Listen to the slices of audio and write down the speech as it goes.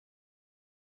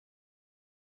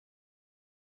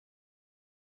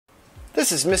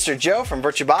This is Mr. Joe from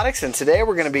Virtuabotix, and today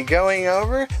we're going to be going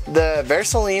over the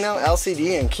Versalino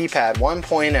LCD and Keypad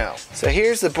 1.0. So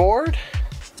here's the board,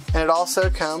 and it also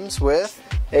comes with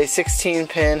a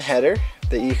 16-pin header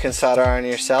that you can solder on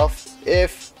yourself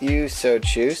if you so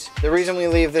choose. The reason we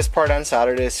leave this part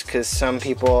unsoldered is because some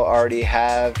people already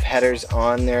have headers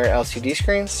on their LCD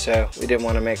screens, so we didn't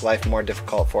want to make life more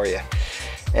difficult for you.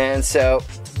 And so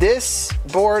this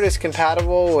board is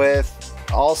compatible with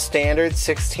all standard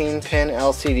 16-pin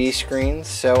LCD screens,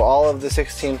 so all of the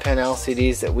 16-pin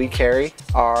LCDs that we carry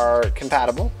are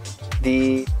compatible.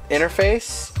 The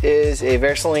interface is a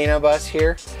Versalino bus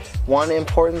here. One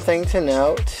important thing to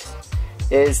note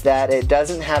is that it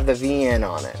doesn't have the VN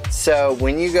on it. So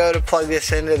when you go to plug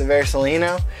this into the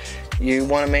Versalino, you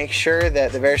want to make sure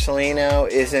that the Versalino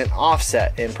isn't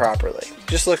offset improperly.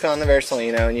 Just look on the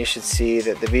Versalino and you should see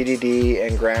that the VDD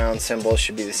and ground symbols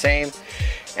should be the same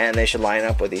and they should line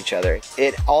up with each other.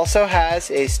 It also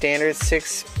has a standard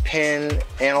 6-pin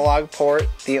analog port.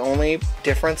 The only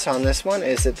difference on this one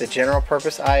is that the general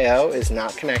purpose I/O is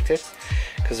not connected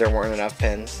because there weren't enough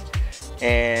pins.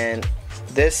 And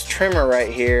this trimmer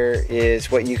right here is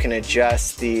what you can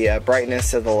adjust the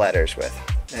brightness of the letters with.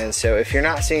 And so if you're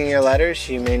not seeing your letters,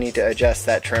 you may need to adjust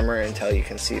that trimmer until you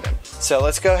can see them. So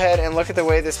let's go ahead and look at the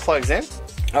way this plugs in.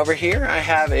 Over here I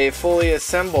have a fully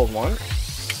assembled one.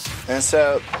 And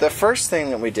so the first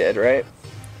thing that we did, right,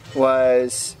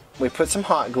 was we put some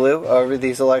hot glue over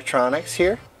these electronics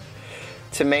here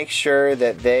to make sure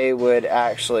that they would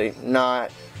actually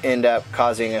not end up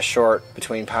causing a short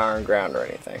between power and ground or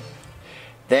anything.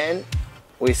 Then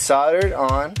we soldered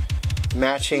on,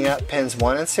 matching up pins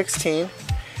 1 and 16.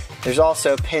 There's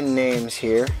also pin names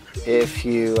here. If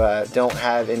you don't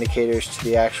have indicators to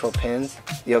the actual pins,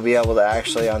 you'll be able to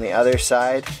actually, on the other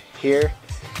side here,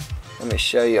 let me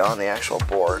show you on the actual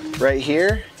board. Right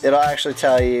here, it'll actually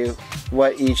tell you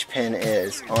what each pin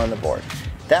is on the board.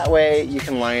 That way you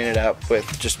can line it up with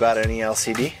just about any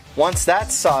LCD. Once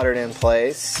that's soldered in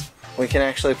place, we can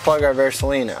actually plug our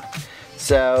Versalino.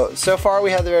 So far we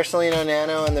have the Versalino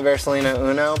Nano and the Versalino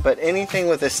Uno, but anything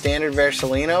with a standard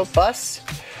Versalino bus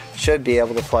should be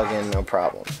able to plug in no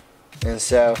problem. And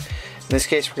so in this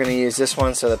case we're going to use this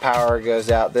one so the power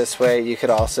goes out this way. You could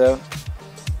also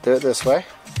do it this way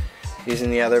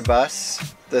using the other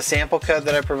bus. The sample code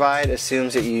that I provide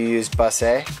assumes that you use bus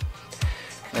A,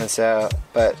 and so,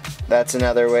 but that's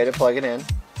another way to plug it in.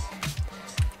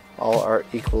 All are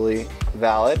equally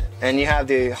valid, and you have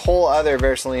the whole other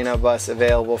Versalino bus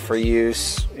available for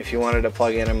use if you wanted to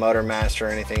plug in a motor master or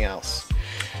anything else.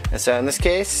 And so in this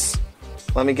case,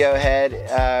 let me go ahead,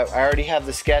 I already have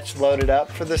the sketch loaded up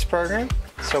for this program,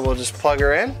 so we'll just plug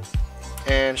her in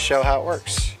and show how it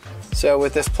works. So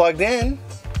with this plugged in,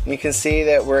 you can see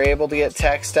that we're able to get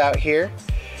text out here.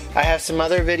 I have some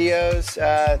other videos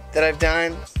that I've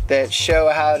done that show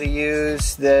how to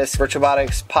use this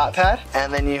Virtuabotix potpad.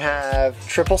 And then you have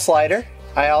triple slider.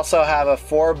 I also have a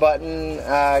 4-button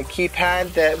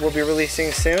keypad that we'll be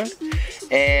releasing soon,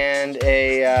 and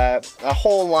a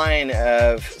whole line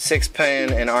of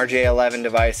 6-pin and RJ11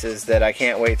 devices that I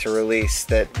can't wait to release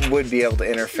that would be able to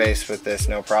interface with this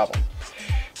no problem.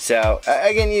 So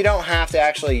again, you don't have to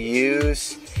actually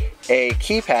use a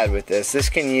keypad with this. This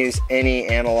can use any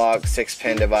analog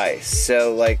 6-pin device.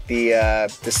 So like the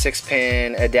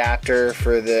 6-pin adapter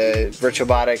for the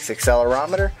Virtuabotix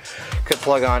accelerometer could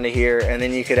plug onto here, and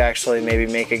then you could actually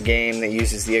maybe make a game that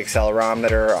uses the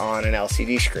accelerometer on an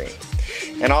LCD screen.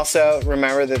 And also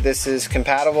remember that this is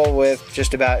compatible with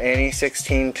just about any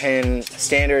 16-pin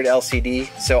standard LCD.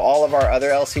 So all of our other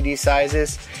LCD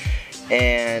sizes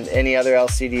and any other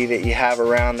LCD that you have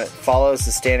around that follows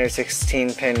the standard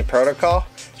 16-pin protocol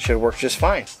should work just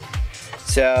fine.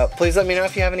 So please let me know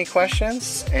if you have any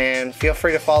questions, and feel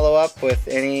free to follow up with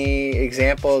any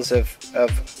examples of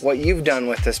what you've done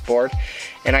with this board,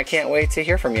 and I can't wait to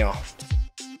hear from you all.